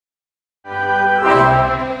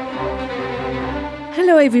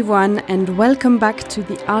everyone, and welcome back to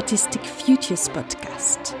the Artistic Futures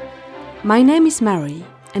podcast. My name is Mary,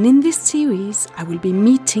 and in this series I will be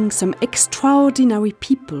meeting some extraordinary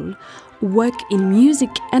people who work in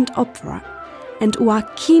music and opera and who are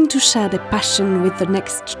keen to share their passion with the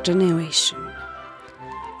next generation.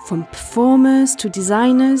 From performers to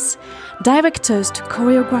designers, directors to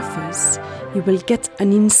choreographers, you will get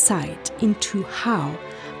an insight into how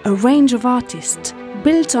a range of artists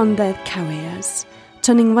built on their careers,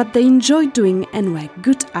 turning what they enjoy doing and were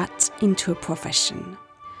good at into a profession.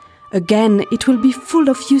 Again, it will be full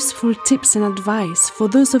of useful tips and advice for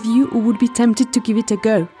those of you who would be tempted to give it a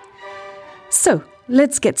go. So,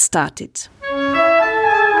 let's get started.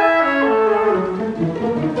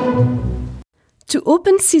 To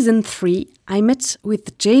open Season 3, I met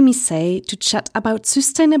with Saye to chat about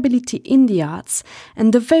sustainability in the arts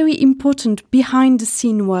and the very important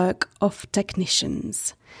behind-the-scene work of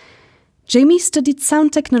technicians. Jamie studied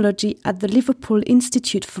sound technology at the Liverpool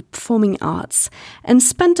Institute for Performing Arts and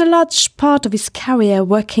spent a large part of his career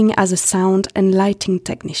working as a sound and lighting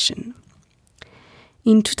technician.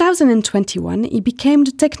 In 2021, he became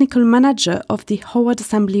the technical manager of the Howard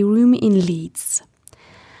Assembly Room in Leeds.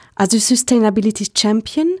 As a sustainability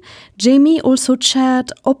champion, Jamie also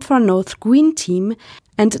chaired Opera North Green Team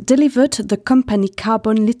and delivered the company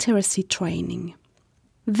carbon literacy training.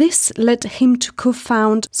 This led him to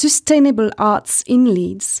co-found Sustainable Arts in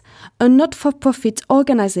Leeds, a not-for-profit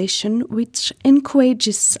organisation which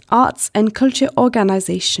encourages arts and culture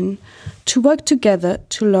organisations to work together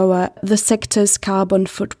to lower the sector's carbon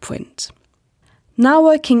footprint. Now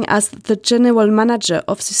working as the General Manager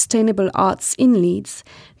of Sustainable Arts in Leeds,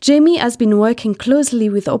 Jamie has been working closely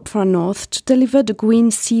with Opera North to deliver the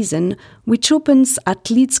Green Season, which opens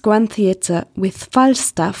at Leeds Grand Theatre with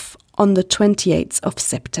Falstaff on the 28th of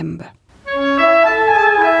September.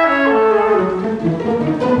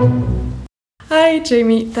 Hi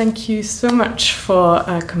Jamie, thank you so much for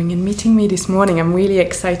coming and meeting me this morning. I'm really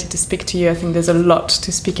excited to speak to you. I think there's a lot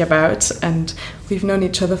to speak about and we've known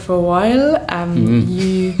each other for a while.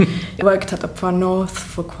 You worked at Opera North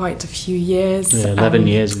for quite a few years. Yeah, 11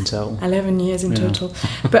 years in total. 11 years in total.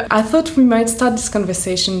 But I thought we might start this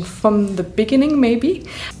conversation from the beginning maybe.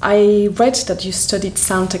 I read that you studied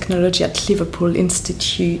sound technology at Liverpool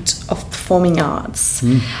Institute of Performing Arts.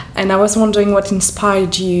 And I was wondering what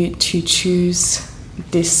inspired you to choose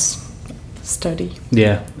this study.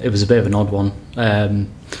 Yeah, it was a bit of an odd one.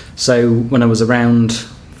 So when I was around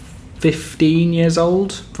 15 years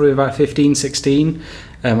old, probably about 15, 16,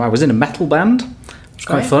 I was in a metal band. It was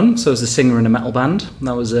quite fun. So I was a singer in a metal band.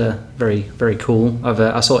 That was very, very cool.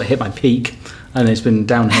 I sort of hit my peak and it's been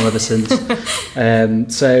downhill ever since.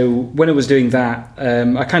 So when I was doing that,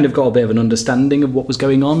 I kind of got a bit of an understanding of what was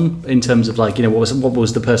going on in terms of like, what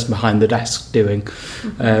was the person behind the desk doing,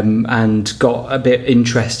 and got a bit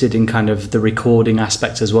interested in kind of the recording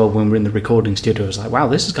aspect as well. When we were in the recording studio, I was like, wow,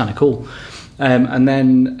 this is kind of cool. And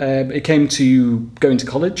then it came to going to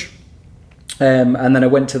college. And then I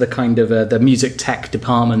went to the kind of the music tech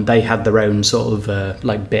department. They had their own sort of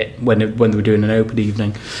like bit when they were doing an open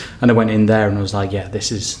evening, and I went in there and I was like, yeah,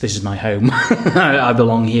 this is my home. I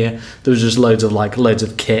belong here. There was just loads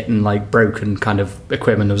of kit and like broken kind of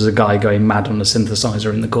equipment. There was a guy going mad on a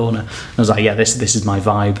synthesizer in the corner. And I was like, yeah, this is my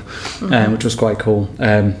vibe, which was quite cool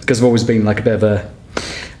because I've always been like a bit of a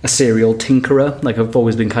serial tinkerer. Like I've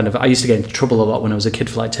always been I used to get into trouble a lot when I was a kid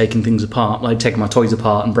for like taking things apart, like taking my toys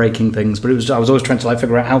apart and breaking things, but I was always trying to like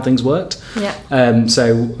figure out how things worked.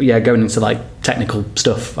 So going into like technical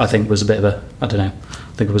stuff I think was a bit of I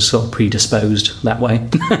think I was sort of predisposed that way.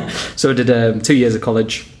 So I did 2 years of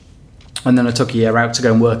college and then I took a year out to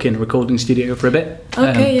go and work in a recording studio for a bit,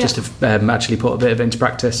 just to actually put a bit of it into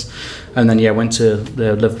practice. And then went to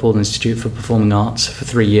the Liverpool Institute for Performing Arts for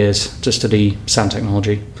 3 years to study sound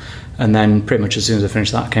technology. And then pretty much as soon as I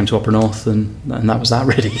finished that, I came to Opera North and that was that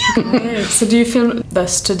really. Right. So do you feel the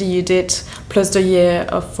study you did plus the year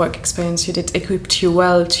of work experience you did equipped you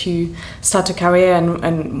well to start a career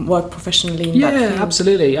and work professionally in that field? Yeah,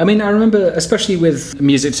 absolutely. I mean, I remember especially with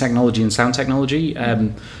music technology and sound technology,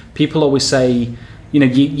 people always say,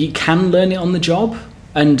 you can learn it on the job.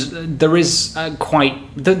 And there is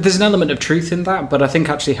there's an element of truth in that, but I think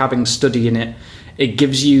actually having study in it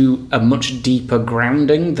gives you a much deeper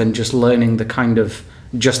grounding than just learning the kind of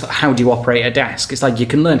just how do you operate a desk. It's like you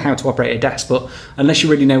can learn how to operate a desk, but unless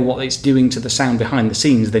you really know what it's doing to the sound behind the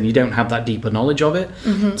scenes, then you don't have that deeper knowledge of it.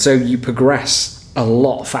 So you progress a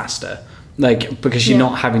lot faster. Like, because you're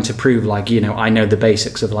not having to prove, like, I know the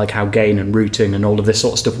basics of, like, how gain and routing and all of this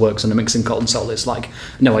sort of stuff works on a mixing console. It's like,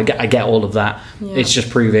 no, I get all of that. Yeah. It's just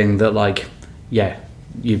proving that, like,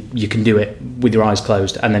 you can do it with your eyes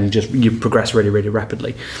closed, and then you progress really, really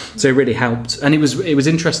rapidly. So it really helped. And it was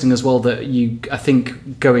interesting as well that I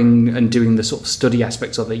think going and doing the sort of study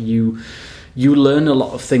aspects of it, you learn a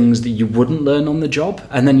lot of things that you wouldn't learn on the job,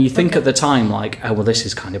 and then you think at the time like, oh well, this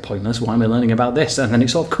is kind of pointless, why am I learning about this? And then it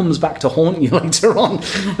sort of comes back to haunt you later on,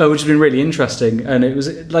 which has been really interesring. And it was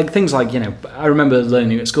like things like, I remember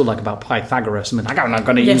learning at school like about Pythagoras, and like, I'm not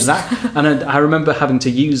going to use that. And I remember having to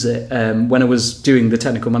use it when I was doing the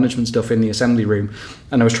technical management stuff in the assembly room,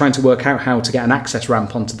 and I was trying to work out how to get an access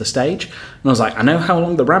ramp onto the stage. And I was like, I know how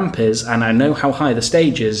long the ramp is, and I know how high the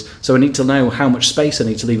stage is, so I need to know how much space I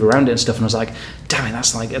need to leave around it and stuff. And I was like, damn it,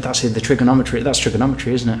 that's the trigonometry. That's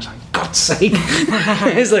trigonometry, isn't it? It's like, God's sake.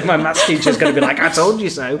 It's like my maths teacher's going to be like, I told you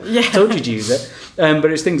so. Yeah. I told you to use it.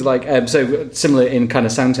 But it's things like, so similar in kind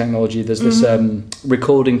of sound technology, there's this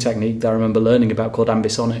recording technique that I remember learning about called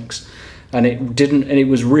ambisonics. And it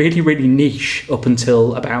was really, really niche up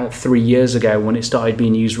until about 3 years ago when it started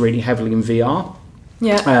being used really heavily in VR.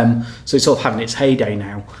 Yeah. So it's sort of having its heyday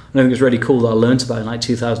now. And I think it's really cool that I learned about it in like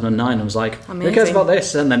 2009. I was like, who cares about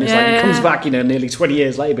this? And then it's it comes back, nearly 20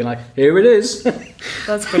 years later, being like, here it is.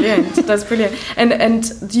 That's brilliant. That's brilliant.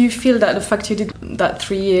 And do you feel that the fact you did that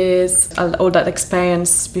 3 years, all that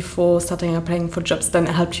experience before starting applying for jobs, then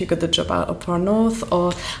helped you get the job out of Far North?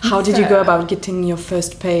 Or how did you go about getting your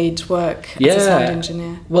first paid work as a sound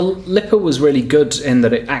engineer? Well, Lipper was really good in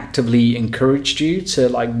that it actively encouraged you to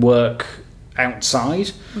like work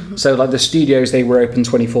outside. So like the studios, they were open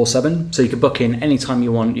 24/7, so you could book in anytime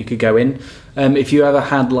you want. You could go in. If you ever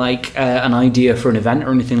had like an idea for an event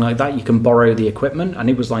or anything like that, you can borrow the equipment, and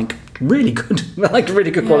it was like really good, like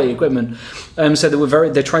really good quality equipment. So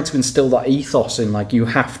they tried to instill that ethos in like you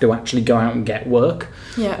have to actually go out and get work.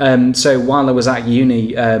 So while I was at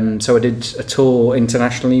uni, so I did a tour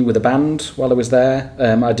internationally with a band while I was there.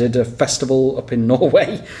 I did a festival up in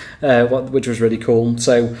Norway, which was really cool.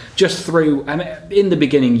 So just through, and in the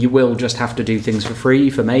beginning you will just have to do things for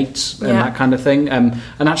free for mates and that kind of thing. And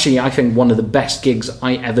actually I think one of the best gigs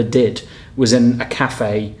I ever did was in a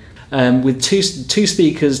cafe with two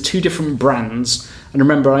speakers, 2 different brands. And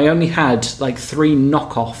remember, I only had like 3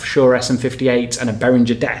 knockoff Shure SM58s and a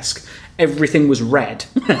Behringer desk. Everything was red,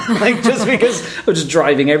 like just because I was just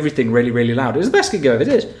driving everything really, really loud. It was the best gig I ever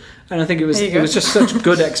did, and I think it was just such a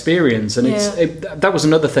good experience. And that was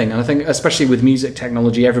another thing. And I think especially with music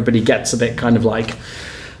technology, everybody gets a bit kind of like,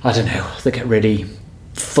 I don't know, they get really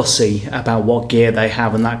fussy about what gear they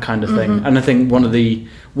have and that kind of thing. And I think one of the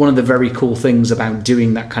very cool things about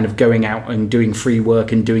doing that kind of going out and doing free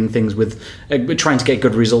work and doing things with trying to get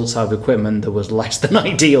good results out of equipment that was less than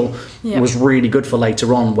ideal was really good for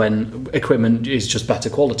later on when equipment is just better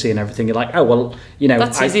quality and everything. You're like, oh well,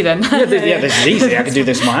 that's easy then. This is easy. I can do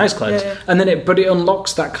this with my eyes closed. And then it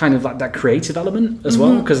unlocks that kind of like that creative element as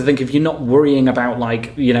well, because I think if you're not worrying about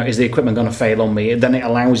like is the equipment going to fail on me, then it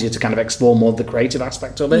allows you to kind of explore more of the creative aspect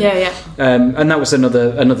of it. And that was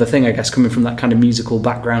another thing, I guess, coming from that kind of musical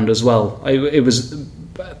background as well. It was,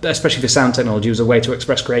 especially for sound technology, it was a way to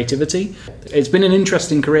express creativity. It's been an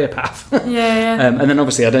interesting career path. And then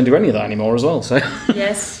obviously I don't do any of that anymore as well. So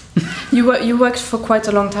yes, you worked for quite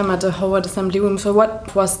a long time at the Howard Assembly Room. So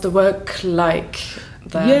what was the work like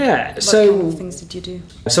there? What kind of things did you do?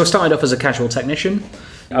 So I started off as a casual technician.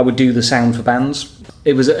 I would do the sound for bands.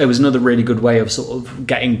 It was another really good way of sort of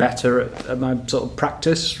getting better at my sort of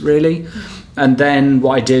practice, really. And then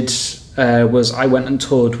what I did was I went and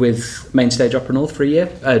toured with Mainstage Opera North for a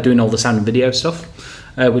year, doing all the sound and video stuff,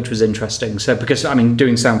 which was interesting. So because,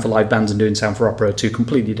 doing sound for live bands and doing sound for opera are 2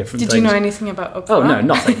 completely different things. Did you know anything about opera? Oh, no,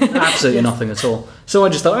 nothing. Absolutely nothing at all. So I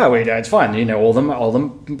just thought, it's fine. All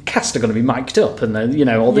them cast are going to be mic'd up, and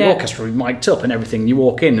all the orchestra will be mic'd up and everything. You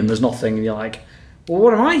walk in and there's nothing, and you're like, well,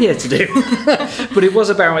 what am I here to do? But it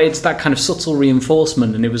was it's that kind of subtle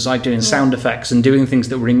reinforcement, and it was like doing sound effects and doing things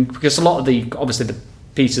that were because a lot of the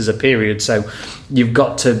pieces are period, so you've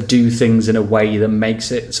got to do things in a way that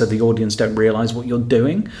makes it so the audience don't realise what you're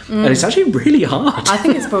doing. And it's actually really hard. I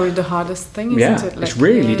think it's probably the hardest thing, isn't it? It's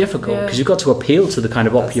really difficult because you've got to appeal to the kind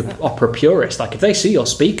of opera purist. Like if they see your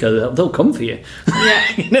speaker, they'll come for you.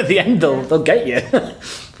 At the end they'll get you.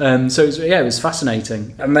 So it was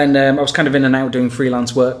fascinating. And then I was kind of in and out doing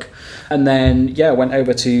freelance work. And then, I went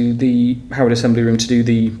over to the Howard Assembly Room to do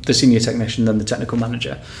the senior technician, then the technical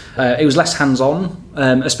manager. It was less hands-on,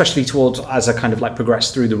 especially towards as I kind of like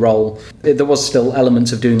progressed through the role. There was still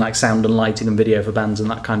elements of doing like sound and lighting and video for bands and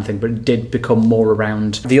that kind of thing, but it did become more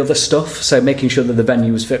around the other stuff. So making sure that the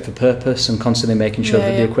venue was fit for purpose and constantly making sure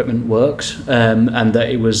that the equipment worked and that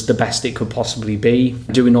it was the best it could possibly be.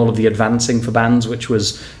 Doing all of the advancing for bands, which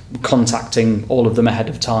was contacting all of them ahead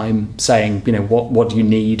of time, saying, what do you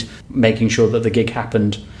need, making sure that the gig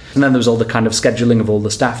happened. And then there was all the kind of scheduling of all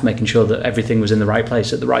the staff, making sure that everything was in the right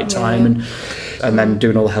place at the right time, and then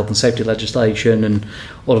doing all the health and safety legislation and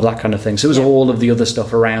all of that kind of thing. So it was all of the other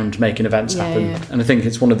stuff around making events happen. Yeah. And I think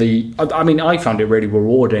it's one of the... I found it really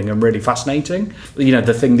rewarding and really fascinating.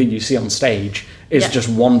 The thing that you see on stage is just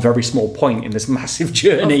one very small point in this massive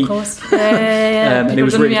journey. Of course. And it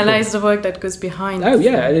was don't really realise the work that goes behind. Oh,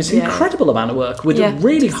 yeah. And it's an incredible amount of work with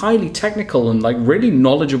really highly technical and really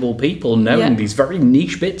knowledgeable people knowing these very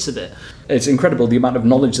niche bits of it. It's incredible the amount of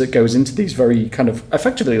knowledge that goes into these very kind of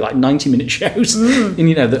effectively 90-minute shows.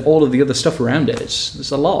 And, all of the other stuff around it.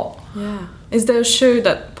 It's a lot. Yeah. Is there a show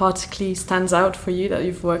that particularly stands out for you that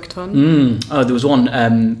you've worked on? There was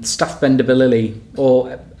one, Staff Bendability,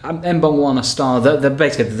 or Mbongwana Star. They're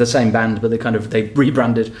basically the same band, but they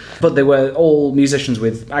rebranded. But they were all musicians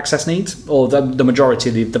with access needs, or the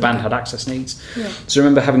majority of the band had access needs. Yeah. So I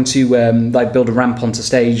remember having to build a ramp onto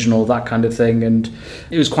stage and all that kind of thing, and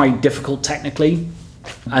it was quite difficult technically.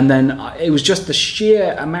 And then it was just the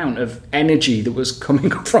sheer amount of energy that was coming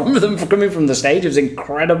from the stage. It was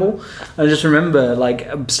incredible. I just remember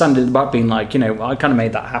standing at the back being I kind of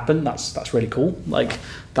made that happen. That's really cool.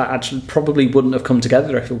 That actually probably wouldn't have come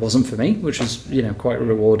together if it wasn't for me, which was quite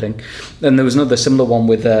rewarding. And there was another similar one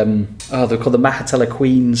with they're called the Mahatela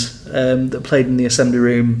Queens that played in the Assembly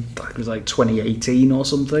Room. It was 2018 or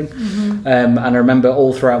something. And I remember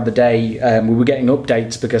all throughout the day we were getting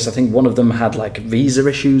updates because I think one of them had visa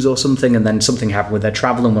issues or something, and then something happened with their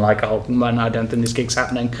travel, and we're oh man, I don't think this gig's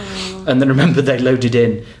happening. And then I remember they loaded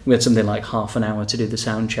in. We had something half an hour to do the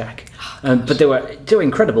sound check, but they were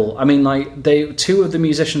incredible. I mean, two of the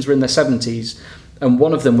musicians were in their 70s, and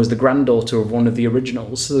one of them was the granddaughter of one of the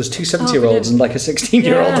originals. So there's two 70-year-olds and a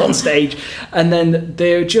 16-year-old on stage. And then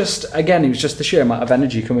they're just, again, it was just the sheer amount of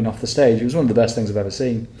energy coming off the stage. It was one of the best things I've ever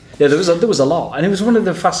seen. Yeah, there was a lot. And it was one of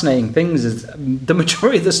the fascinating things is the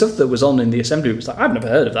majority of the stuff that was on in the assembly was I've never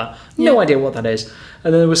heard of that. No idea what that is.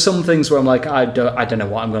 And then there was some things where I'm I don't know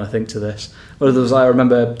what I'm going to think to this. Or there was, I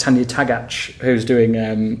remember Tanya Tagach, who's doing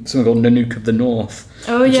something called Nanook of the North.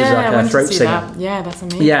 Oh, which yeah, is I want throat to see singer. that. Yeah, that's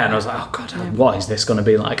amazing. Yeah, and I was oh God, what is this going to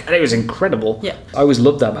be like? And it was incredible. Yeah. I always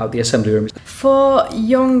loved that about the assembly room. For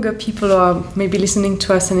younger people who are maybe listening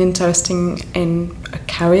to us and interested in a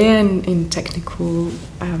career in technical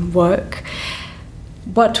work,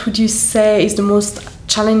 what would you say is the most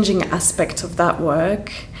challenging aspect of that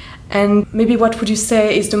work? And maybe what would you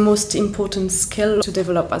say is the most important skill to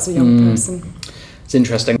develop as a young person? It's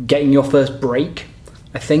interesting. Getting your first break,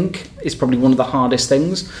 I think, is probably one of the hardest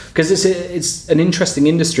things, because it's an interesting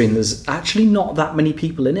industry and there's actually not that many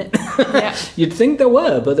people in it. Yeah. You'd think there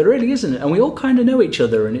were, but there really isn't. And we all kind of know each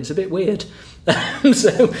other and it's a bit weird.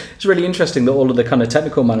 So it's really interesting that all of the kind of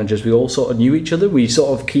technical managers, we all sort of knew each other. We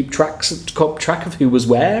sort of keep track of who was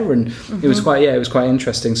where, and it was quite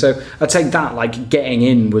interesting. So I'd say that getting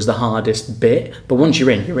in was the hardest bit, but once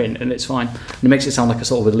you're in and it's fine. And it makes it sound like a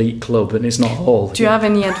sort of elite club, and it's not at all. Do you have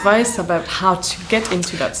any advice about how to get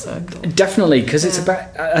into that circle? Definitely, because it's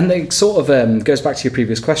about, and it sort of goes back to your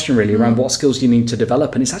previous question really around what skills you need to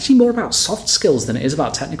develop, and it's actually more about soft skills than it is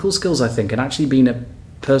about technical skills, I think, and actually being a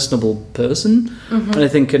personable person, and I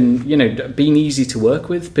think, and being easy to work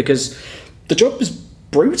with, because the job is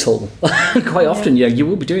brutal. Quite often you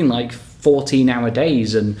will be doing 14-hour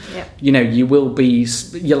days, and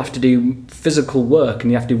you'll have to do physical work,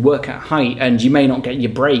 and you have to work at height, and you may not get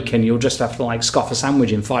your break, and you'll just have to scoff a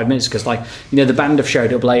sandwich in 5 minutes because the band have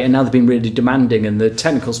showed up late and now they've been really demanding, and the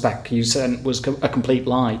technical spec you sent was a complete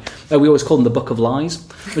lie. We always call them the Book of Lies,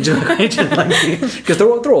 which is because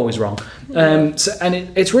they're always wrong.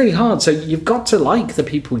 It's really hard. So you've got to like the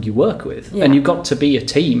people you work with, and you've got to be a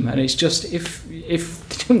team, and it's just if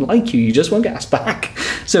they don't like you just won't get asked back.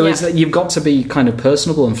 So it's that you've got to be kind of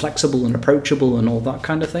personable and flexible and approachable and all that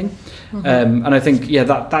kind of thing. And I think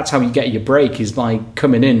that's how you get your break, is by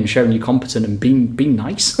coming in, showing you're competent and being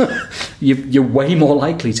nice. You're way more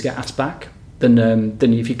likely to get asked back than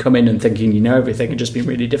if you come in and thinking you know everything and just being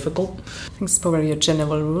really difficult. I think it's probably a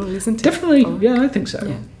general rule, isn't it? Definitely, I think so.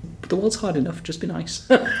 Yeah. But the world's hard enough, just be nice.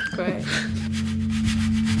 Great.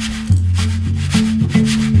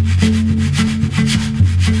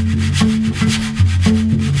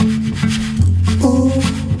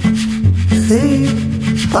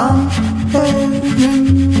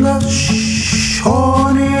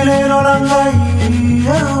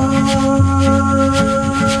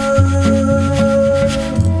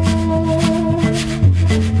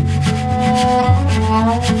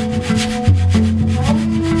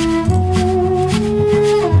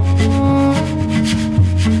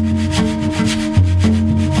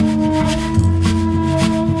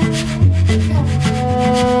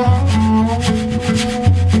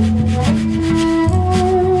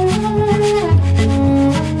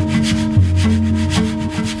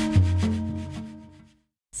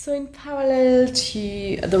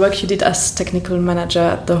 work you did as technical manager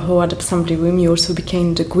at the Howard Assembly Room, you also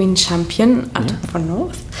became the Green Champion at Upper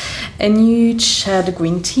North. And you chaired the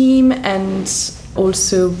Green Team and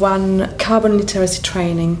also ran carbon literacy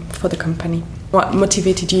training for the company. What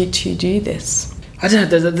motivated you to do this? I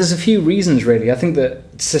don't know, there's a few reasons really. I think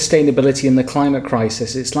that sustainability and the climate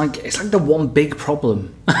crisis, it's like the one big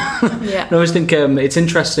problem. Yeah. I always think it's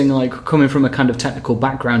interesting, like coming from a kind of technical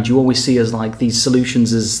background, you always see as like these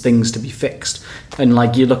solutions as things to be fixed. And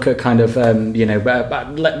like you look at kind of,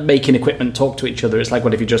 making equipment talk to each other. It's like,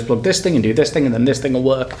 what if you just plug this thing and do this thing and then this thing will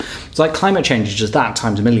work? It's like climate change is just that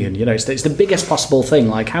times a million, it's the biggest possible thing.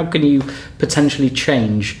 Like how can you potentially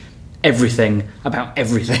change everything about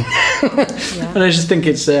everything? Yeah. And I just think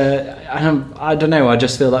it's I don't know, I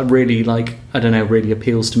just feel that really really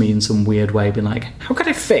appeals to me in some weird way, being like, how can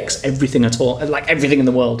I fix everything at all, like everything in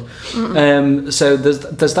the world? So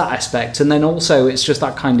there's that aspect, and then also it's just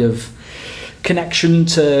that kind of connection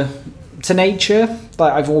to nature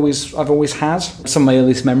that I've always had. Some of my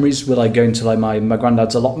earliest memories were like going to like my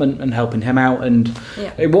granddad's allotment and helping him out, and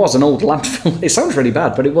it was an old landfill. It sounds really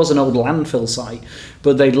bad, but it was an old landfill site,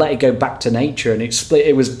 but they let it go back to nature, and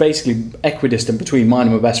it was basically equidistant between mine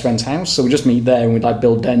and my best friend's house, so we just meet there and we'd like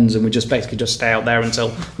build dens and we just basically just stay out there until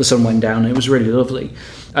the sun went down. It was really lovely.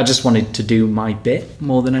 I just wanted to do my bit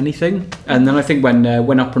more than anything. And then I think when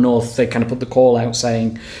Upper North, they kind of put the call out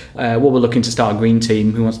saying, we're looking to start a green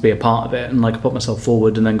team, who wants to be a part of it? And like I put myself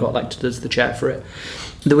forward and then got elected as the chair for it.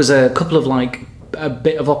 There was a couple of like a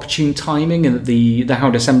bit of opportune timing, and the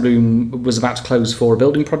Howard Assembly Room was about to close for a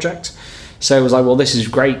building project. So I was like, well, this is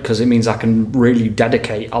great because it means I can really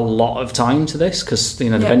dedicate a lot of time to this, because the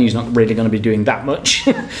venue's not really going to be doing that much.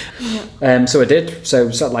 So I did. So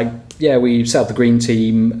we set up the green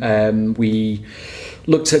team. We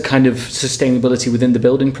looked at kind of sustainability within the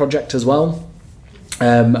building project as well.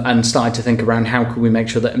 And started to think around how can we make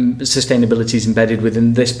sure that sustainability is embedded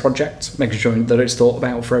within this project, making sure that it's thought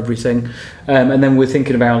about for everything. And then we're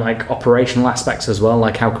thinking about like operational aspects as well,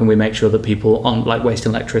 like how can we make sure that people aren't like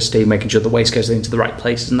wasting electricity, making sure the waste goes into the right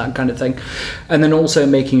places and that kind of thing. And then also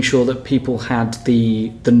making sure that people had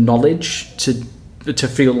the knowledge to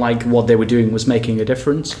feel like what they were doing was making a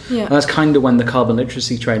difference. And that's kind of when the carbon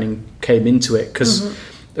literacy training came into it, because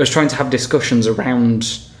I was trying to have discussions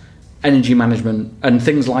around energy management and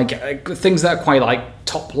things that are quite like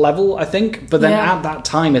top level, I think. But then at that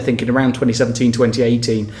time, I think in around 2017,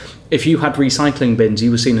 2018, if you had recycling bins, you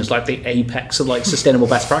were seen as like the apex of like sustainable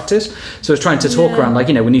best practice. So I was trying to talk around like,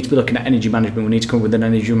 we need to be looking at energy management. We need to come up with an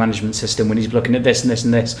energy management system. We need to be looking at this and this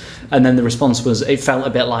and this. And then the response was, it felt a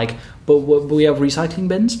bit like, but we have recycling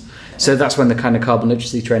bins. So that's when the kind of carbon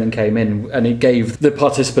literacy training came in, and it gave the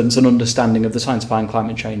participants an understanding of the science behind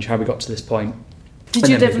climate change, how we got to this point. Did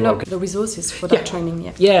you develop the resources for that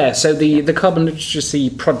training? Yeah, so the Carbon Literacy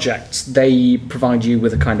Project, they provide you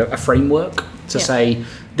with a kind of a framework to say,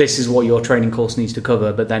 this is what your training course needs to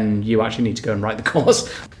cover, but then you actually need to go and write the course.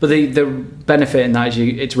 But the benefit in that is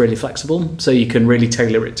it's really flexible, so you can really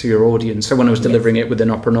tailor it to your audience. So when I was delivering it within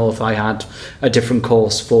Upper North, I had a different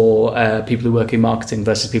course for people who work in marketing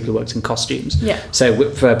versus people who worked in costumes. So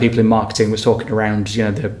for people in marketing, I was talking around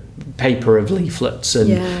the paper of leaflets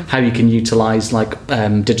and how you can utilise like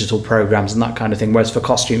digital programs and that kind of thing. Whereas for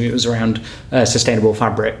costume, it was around sustainable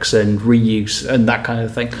fabrics and reuse and that kind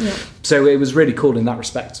of thing. So it was really cool in that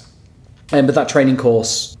respect. But that training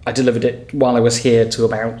course, I delivered it while I was here to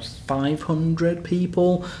about 500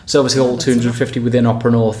 people. So obviously all 250 within Upper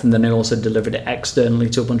North, and then I also delivered it externally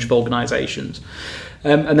to a bunch of organisations.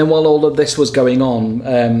 And then while all of this was going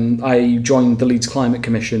on, I joined the Leeds Climate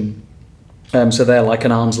Commission. So they're like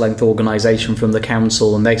an arm's length organisation from the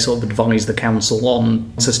council, and they sort of advise the council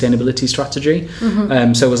on sustainability strategy.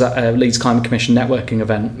 So I was at a Leeds Climate Commission networking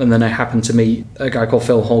event, and then I happened to meet a guy called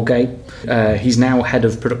Phil Holgate. He's now head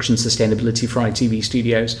of production sustainability for ITV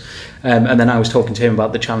Studios. And then I was talking to him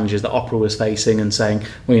about the challenges that opera was facing, and saying,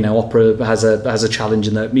 well, opera has a challenge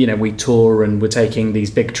in that, we tour and we're taking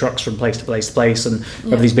these big trucks from place to place to place, and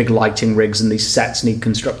we have these big lighting rigs, and these sets need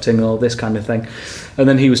constructing, and all this kind of thing. And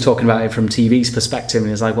then he was talking about it from TV's perspective, and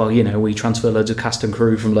he's like, well, we transfer loads of cast and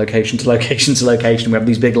crew from location to location to location. We have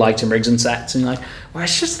these big lighting rigs and sets, and you're like, well,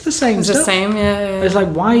 it's just the same stuff. It's the same, It's like,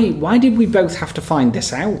 why did we both have to find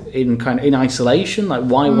this out in isolation? Like,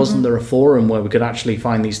 why wasn't there a forum where we could actually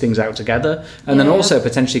find these things out together, and then also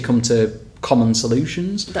potentially come to common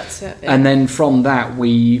solutions? That's it. And then from that,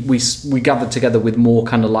 we gathered together with more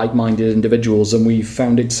kind of like-minded individuals, and we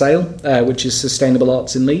founded Saye, which is Sustainable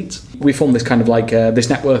Arts in Leeds. We formed this kind of like this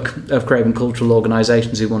network of creative and cultural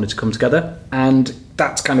organisations who wanted to come together, and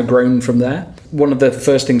that's kind of grown from there. One of the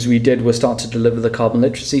first things we did was start to deliver the carbon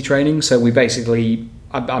literacy training. So we basically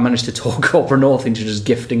I managed to talk Corporate North into just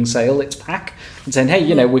gifting Saye its pack and saying,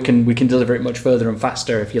 hey, we can deliver it much further and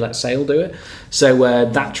faster if you let Saye do it. So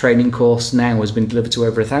that training course now has been delivered to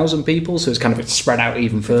over 1,000 people, so it's spread out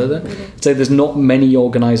even further. So there's not many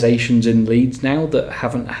organisations in Leeds now that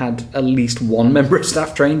haven't had at least one member of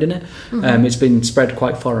staff trained in it. It's been spread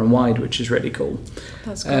quite far and wide, which is really cool.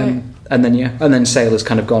 That's great. And then Saye has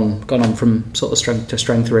kind of gone on from sort of strength to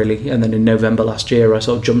strength, really. And then in November last year, I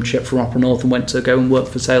sort of jumped ship from Opera North and went to go and work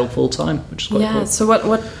for Saye full time, which is quite cool. So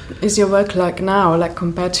what is your work like now, like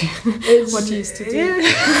compared to what you used to do?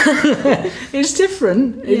 Yeah. It's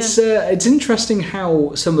different. It's interesting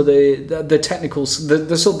how some of the technicals,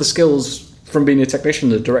 the sort of the skills from being a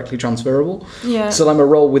technician are directly transferable. Yeah. So my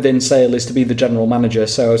role within Saye is to be the general manager,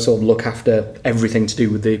 so I sort of look after everything to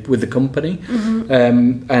do with the company.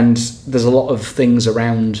 And there's a lot of things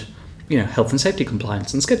around, health and safety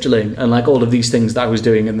compliance and scheduling and like all of these things that I was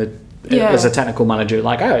doing as a technical manager,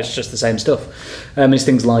 like, it's just the same stuff. It's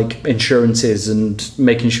things like insurances and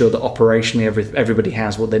making sure that operationally everybody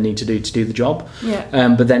has what they need to do the job.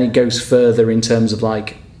 But then it goes further in terms of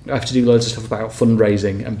like, I have to do loads of stuff about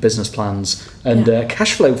fundraising and business plans and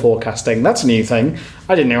cash flow forecasting. That's a new thing.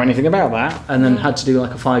 I didn't know anything about that. And then had to do like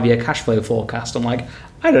a 5-year cash flow forecast. I'm like,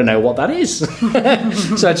 I don't know what that is. So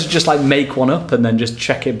I had to just like make one up and then just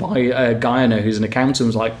check it by a guy I know who's an accountant and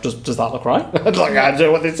was like, does that look right? I was like, I don't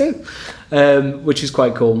know what this is. Which is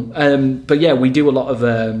quite cool. But yeah, we do a lot of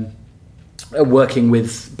working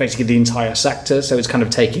with basically the entire sector, so it's kind of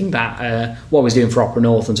taking that what I was doing for Opera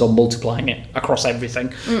North and sort of multiplying it across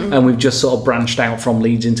everything. And we've just sort of branched out from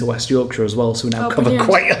Leeds into West Yorkshire as well, so we now cover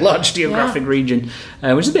quite a large geographic region,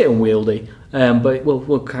 which is a bit unwieldy, but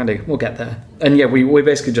we'll get there. And we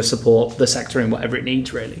basically just support the sector in whatever it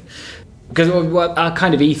needs, really, because our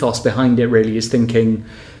kind of ethos behind it really is thinking,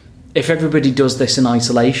 if everybody does this in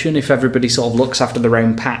isolation, if everybody sort of looks after their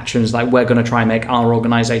own patch and is like, we're going to try and make our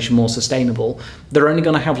organisation more sustainable, they're only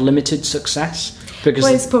going to have limited success. Because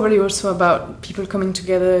it's probably also about people coming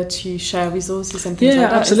together to share resources and things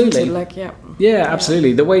like that. Absolutely.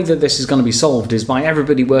 Absolutely. The way that this is going to be solved is by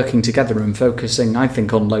everybody working together and focusing, I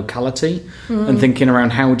think, on locality and thinking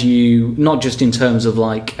around how do you, not just in terms of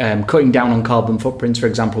like cutting down on carbon footprints, for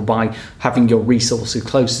example, by having your resources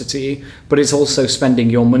closer to you, but it's also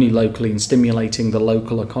spending your money locally and stimulating the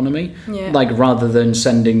local economy. Like rather than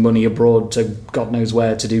sending money abroad to God knows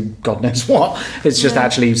where to do God knows what, it's just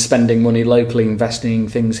actually spending money locally, investing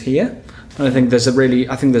things here. And I think there's a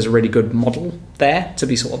really good model there to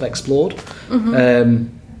be sort of explored.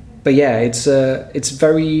 But yeah, it's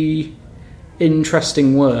very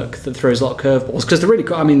interesting work that throws a lot of curveballs, because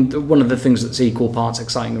one of the things that's equal parts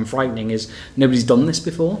exciting and frightening is nobody's done this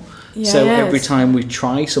before. Every time we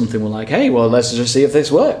try something, we're like, hey, well, let's just see if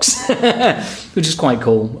this works, which is quite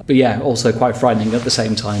cool. But yeah, also quite frightening at the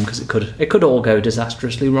same time, because it could all go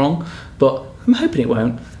disastrously wrong, but I'm hoping it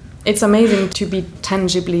won't. It's amazing to be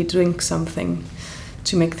tangibly doing something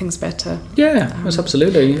to make things better. Yeah, that's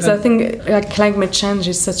absolutely. Because I think like climate change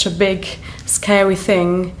is such a big, scary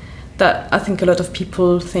thing that I think a lot of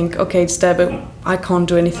people think, okay, it's there, but I can't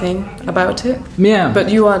do anything about it. Yeah.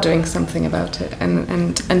 But you are doing something about it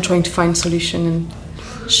and trying to find solution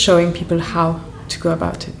and showing people how to go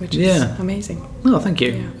about it, which is amazing. Oh, thank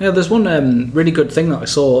you. Yeah, there's one really good thing that I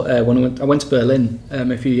saw when I went to Berlin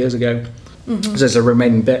a few years ago. So there's a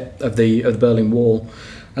remaining bit of the Berlin Wall,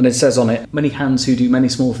 and it says on it, many hands who do many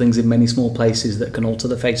small things in many small places that can alter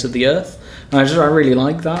the face of the earth. And I really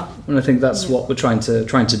like that, and I think that's what we're trying to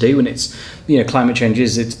do. And it's, climate change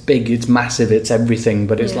it's big, it's massive, it's everything,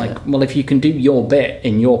 but it's like, well, if you can do your bit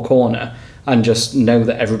in your corner and just know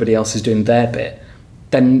that everybody else is doing their bit,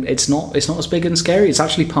 then it's not as big and scary. It's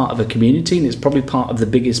actually part of a community, and it's probably part of the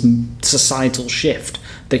biggest societal shift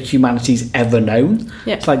that humanity's ever known.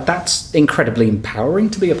 It's like, that's incredibly empowering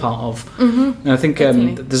to be a part of. And I think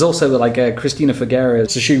there's also like Christina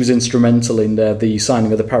Figueres, so she was instrumental in the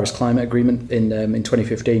signing of the Paris Climate Agreement in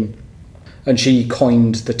 2015, and she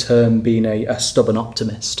coined the term being a stubborn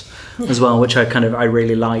optimist as well, which I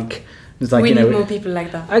really like. It's like, we need more people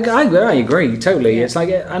like that. I agree totally. It's like,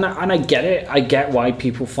 and I get it. I get why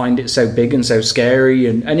people find it so big and so scary,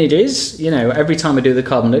 and it is. Every time I do the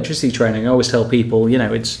carbon literacy training, I always tell people,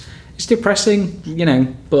 it's depressing,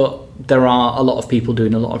 but there are a lot of people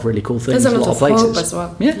doing a lot of really cool things. There's a lot of places hope as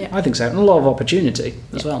well. Yeah, I think so, and a lot of opportunity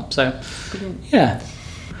as well. So, yeah.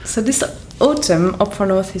 So this autumn, Opera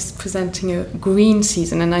North is presenting a green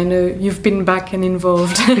season, and I know you've been back and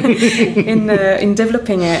involved in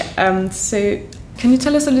developing it. So can you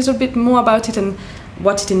tell us a little bit more about it and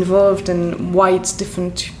what it involved and why it's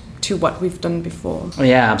different to what we've done before?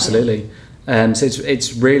 Yeah, absolutely. So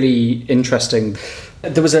it's really interesting.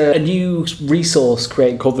 There was a new resource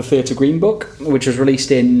created called the Theatre Green Book, which was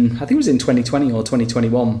released in, I think it was in 2020 or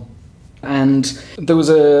 2021. And there was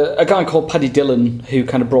a guy called Paddy Dillon who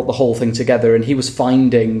kind of brought the whole thing together, and he was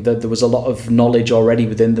finding that there was a lot of knowledge already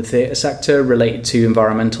within the theatre sector related to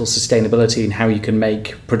environmental sustainability and how you can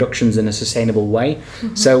make productions in a sustainable way.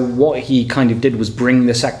 Mm-hmm. So what he kind of did was bring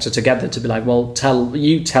the sector together to be like, well, tell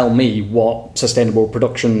me what sustainable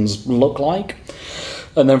productions look like.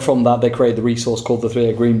 And then from that, they created the resource called the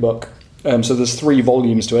Theatre Green Book. So there's 3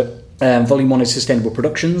 volumes to it. Volume 1 is Sustainable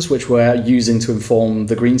Productions, which we're using to inform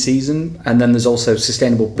the green season. And then there's also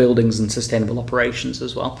Sustainable Buildings and Sustainable Operations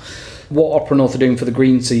as well. What Opera North are doing for the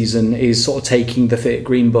green season is sort of taking the Theatre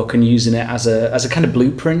Green Book and using it as a kind of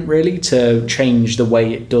blueprint, really, to change the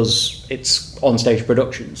way it does its on-stage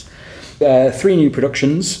productions. 3 new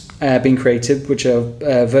productions being created, which are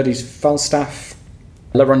Verdi's Falstaff,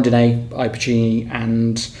 La Rondine, I Puccini,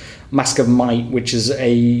 and Mask of Might, which is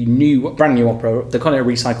a brand new opera. They call it a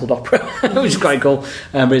recycled opera, which is quite cool,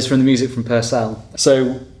 but it's from the music from Purcell.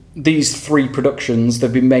 So these 3 productions,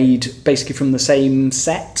 they've been made basically from the same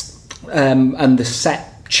set, and the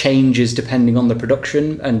set changes depending on the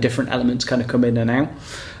production, and different elements kind of come in and out.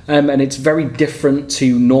 And it's very different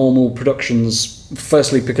to normal productions,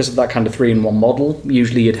 firstly because of that kind of 3-in-1 model.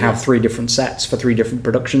 Usually you'd have 3 different sets for 3 different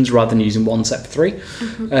productions rather than using one set for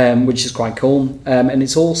 3, which is quite cool. And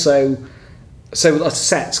it's also, so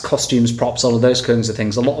sets, costumes, props, all of those kinds of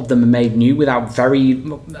things, a lot of them are made new without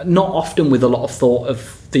not often with a lot of thought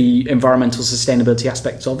of the environmental sustainability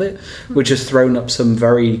aspects of it, which has thrown up some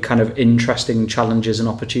very kind of interesting challenges and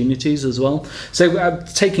opportunities as well. So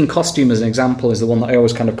taking costume as an example is the one that I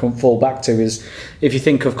always kind of fall back to. Is if you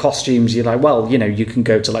think of costumes, you're like, well, you can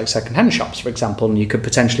go to like second-hand shops, for example, and you could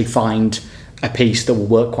potentially find a piece that will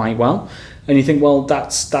work quite well. And you think, well,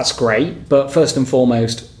 that's great, but first and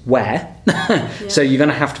foremost, where? So you're going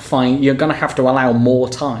to have to allow more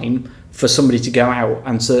time for somebody to go out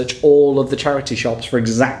and search all of the charity shops for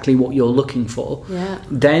exactly what you're looking for.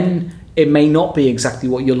 Then it may not be exactly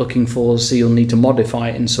what you're looking for, so you'll need to modify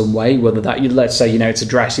it in some way, whether that, let's say, it's a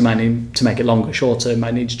dress, you might need to make it longer, shorter, you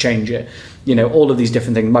might need to change it, all of these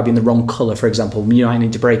different things. It might be in the wrong colour, for example, you might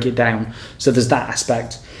need to break it down. So there's that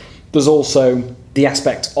aspect. There's also the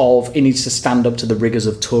aspect of it needs to stand up to the rigours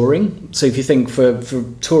of touring. So if you think for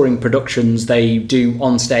touring productions, they do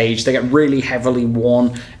on stage, they get really heavily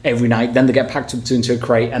worn every night, then they get packed up into a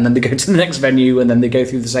crate, and then they go to the next venue, and then they go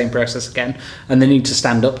through the same process again, and they need to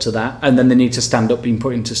stand up to that, and then they need to stand up being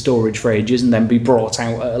put into storage for ages and then be brought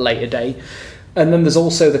out at a later date. And then there's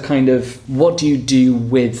also the kind of, what do you do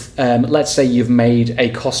with, let's say you've made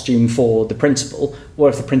a costume for the principal, what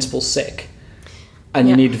if the principal's sick? And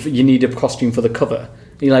you need a costume for the cover.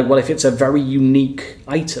 And you're like, well, if it's a very unique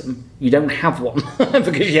item, you don't have one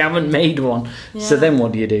because you haven't made one. So then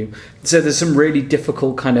what do you do? So there's some really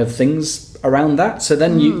difficult kind of things around that. So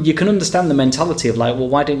then you can understand the mentality of like, well,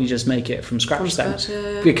 why don't you just make it from scratch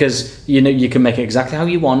then? Because you can make it exactly how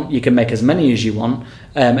you want. You can make as many as you want.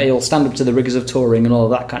 It'll stand up to the rigours of touring and all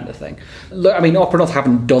of that kind of thing. Look, I mean, Opera North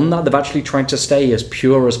haven't done that. They've actually tried to stay as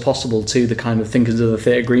pure as possible to the kind of thinkers of the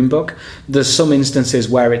Theatre Green Book. There's some instances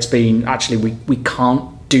where it's been, actually, we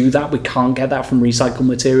can't do that. We can't get that from recycled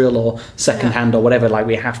material or second-hand or whatever. Like,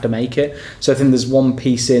 we have to make it. So I think there's one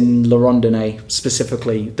piece in La Rondine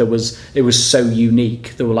specifically it was so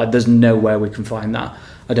unique. They were like, there's nowhere we can find that.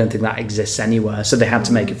 I don't think that exists anywhere. So they had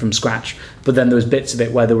to make it from scratch. But then there was bits of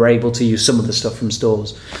it where they were able to use some of the stuff from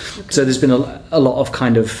stores. So there's been a lot of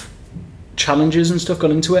kind of challenges and stuff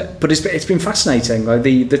gone into it. But it's been fascinating. Like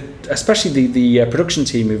especially the production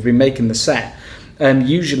team who've been making the set.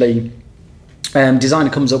 Usually, designer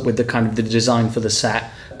comes up with the kind of the design for the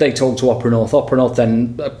set. They talk to Opera North. Opera North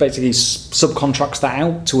then basically subcontracts that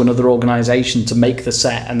out to another organisation to make the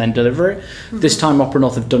set and then deliver it. This time Opera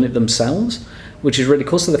North have done it themselves, which is really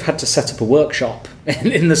cool. So they've had to set up a workshop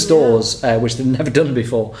in the stores, which they've never done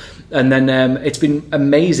before. And then it's been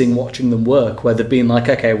amazing watching them work, where they've been like,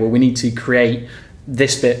 okay, well, we need to create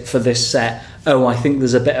this bit for this set. Oh, I think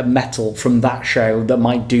there's a bit of metal from that show that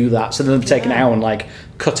might do that. So then they've taken it out and like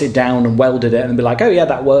cut it down and welded it and be like, oh yeah,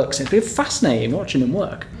 that works. It's been fascinating watching them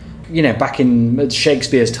work. Back in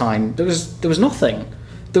Shakespeare's time, there was nothing.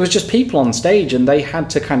 There was just people on stage and they had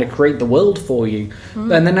to kind of create the world for you.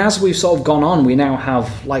 And then as we've sort of gone on, we now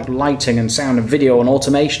have like lighting and sound and video and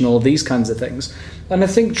automation, all of these kinds of things. And I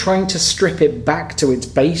think trying to strip it back to its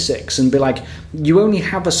basics and be like, you only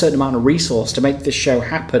have a certain amount of resource to make this show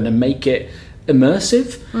happen and make it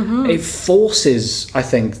immersive. It forces, I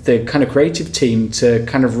think, the kind of creative team to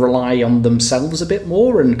kind of rely on themselves a bit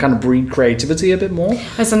more and kind of breed creativity a bit more.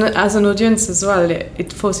 As an audience as well,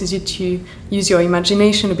 it forces you to use your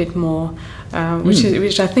imagination a bit more,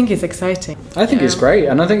 which I think is exciting. I think it's great,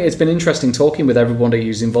 and I think it's been interesting talking with everybody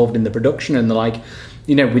who's involved in the production, and they're like,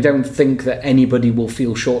 you know, we don't think that anybody will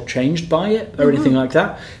feel shortchanged by it or anything like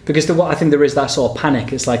that, because I think there is that sort of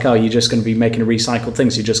panic. It's like, oh, you're just going to be making a recycled thing,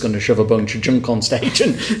 so you're just going to shove a bunch of junk on stage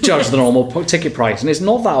and charge the normal ticket price, and it's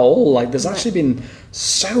not that at all. Like, there's actually been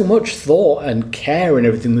so much thought and care and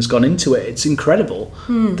everything that's gone into it. It's incredible.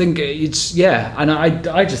 I think it's, and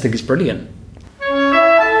I just think it's brilliant.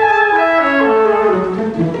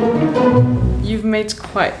 You've made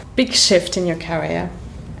quite a big shift in your career.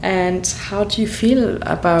 And how do you feel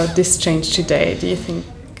about this change today? Do you think?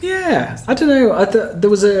 Yeah, I don't know. There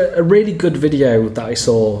was a really good video that I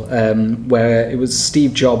saw where it was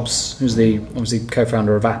Steve Jobs, who's the obviously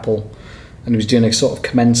co-founder of Apple, and he was doing a sort of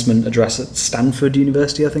commencement address at Stanford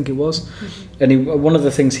University, I think it was. And one of the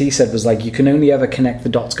things he said was like, you can only ever connect the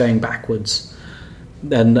dots going backwards.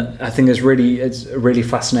 And I think it's a really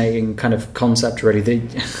fascinating kind of concept, really.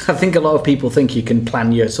 I think a lot of people think you can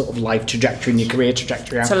plan your sort of life trajectory and your career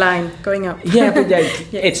trajectory out. It's a line going up. Yeah, but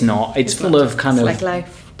it's not. It's full of kind of... like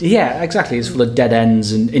life. Yeah, exactly. It's full of dead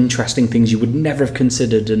ends and interesting things you would never have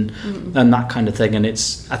considered and that kind of thing. And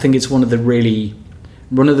I think it's one of the really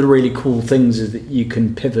cool things is that you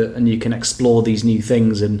can pivot and you can explore these new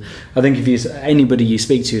things. And I think if anybody you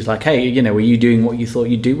speak to is like, hey, you know, are you doing what you thought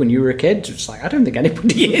you'd do when you were a kid? It's like, I don't think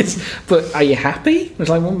anybody is, but are you happy? It's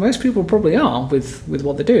like, well, most people probably are with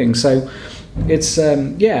what they're doing. So it's, I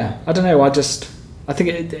don't know. I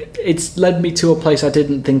think it's led me to a place I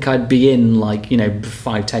didn't think I'd be in, like, you know,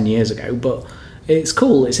 5-10 years ago, but it's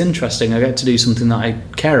cool. It's interesting. I get to do something that I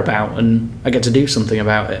care about and I get to do something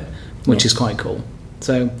about it, which is quite cool.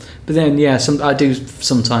 So, but then, I do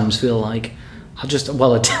sometimes feel like I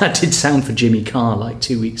did sound for Jimmy Carr like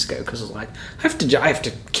 2 weeks ago because I was like, I have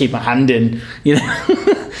to keep my hand in, you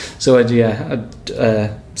know. So I'd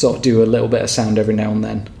sort of do a little bit of sound every now and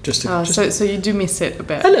then, so you do miss it a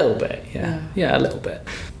bit. A little bit, yeah, a little bit.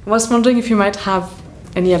 I was wondering if you might have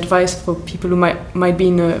any advice for people who might be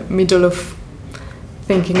in the middle of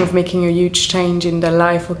thinking of making a huge change in their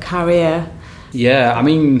life or career. Yeah, I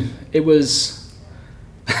mean, it was.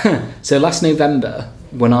 So last November,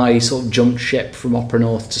 when I sort of jumped ship from Opera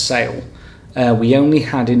North to Saye, we only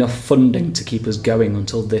had enough funding to keep us going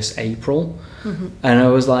until this April. And I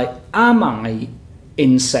was like, am I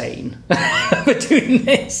insane for doing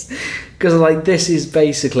this? Because like, this is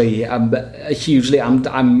basically I'd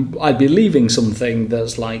be leaving something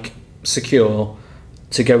that's like secure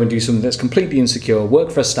to go and do something that's completely insecure,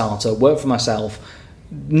 work for a startup, work for myself,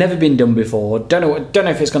 never been done before, don't know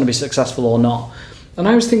if it's going to be successful or not. And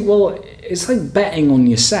I always think, well, it's like betting on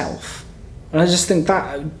yourself. And I just think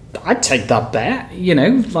that I'd take that bet, you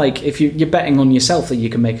know, like if you're betting on yourself that you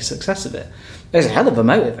can make a success of it. There's a hell of a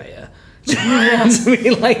motivator. To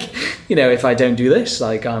be like, you know, if I don't do this,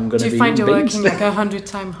 like I'm going to be. Do you find you're working like 100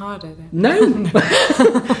 times harder then? No,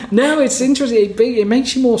 no, it's interesting. It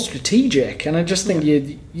makes you more strategic, and I just think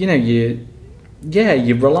you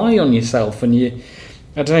rely on yourself, and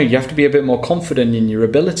I don't know, you have to be a bit more confident in your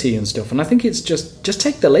ability and stuff. And I think it's just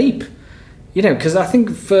take the leap, you know, because I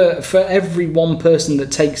think for every one person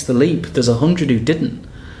that takes the leap, there's 100 who didn't.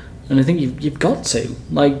 And I think you've got to,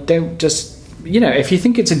 like, don't just, you know, if you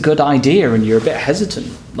think it's a good idea and you're a bit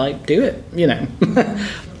hesitant, like, do it, you know.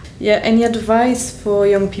 Yeah, any advice for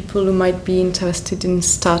young people who might be interested in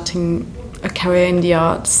starting a career in the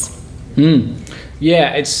arts?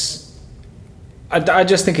 Yeah, I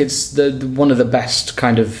just think it's one of the best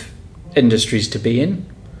kind of industries to be in.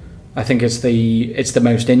 I think it's the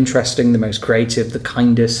most interesting, the most creative, the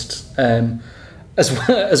kindest,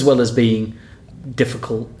 as well as being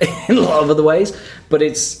difficult in a lot of other ways. But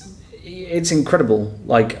it's incredible.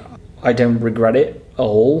 Like, I don't regret it at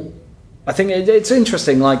all. I think it's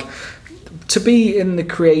interesting. Like, to be in the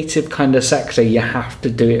creative kind of sector, you have to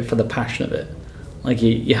do it for the passion of it. Like,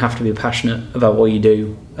 you have to be passionate about what you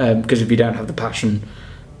do, because if you don't have the passion,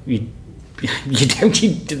 there's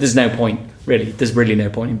no point, really. There's really no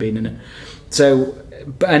point in being in it. So,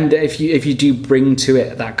 and if you do bring to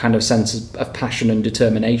it that kind of sense of passion and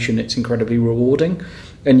determination, it's incredibly rewarding,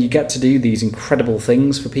 and you get to do these incredible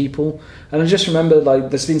things for people. And I just remember,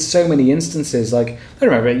 like, there's been so many instances. Like, I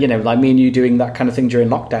remember, you know, like me and you doing that kind of thing during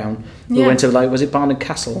lockdown. We went to, like, was it Barnard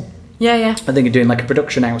Castle? Yeah. I think of doing like a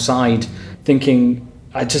production outside, thinking,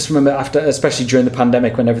 I just remember after, especially during the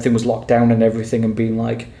pandemic when everything was locked down and everything, and being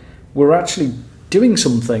like, we're actually doing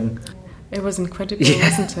something. It was incredible,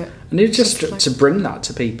 wasn't it? And it's just to bring that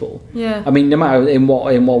to people. Yeah. I mean, no matter in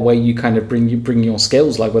what way you kind of bring your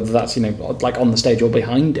skills, like whether that's, you know, like on the stage or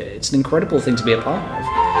behind it, it's an incredible thing to be a part of.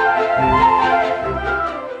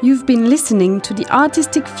 You've been listening to the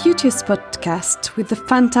Artistic Futures podcast with the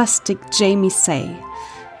fantastic Jamie Saye.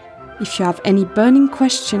 If you have any burning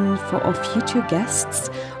question for our future guests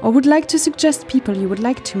or would like to suggest people you would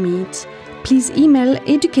like to meet, please email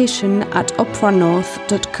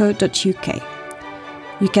education@operanorth.co.uk.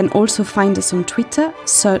 You can also find us on Twitter,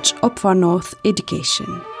 search Opera North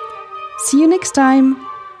Education. See you next time!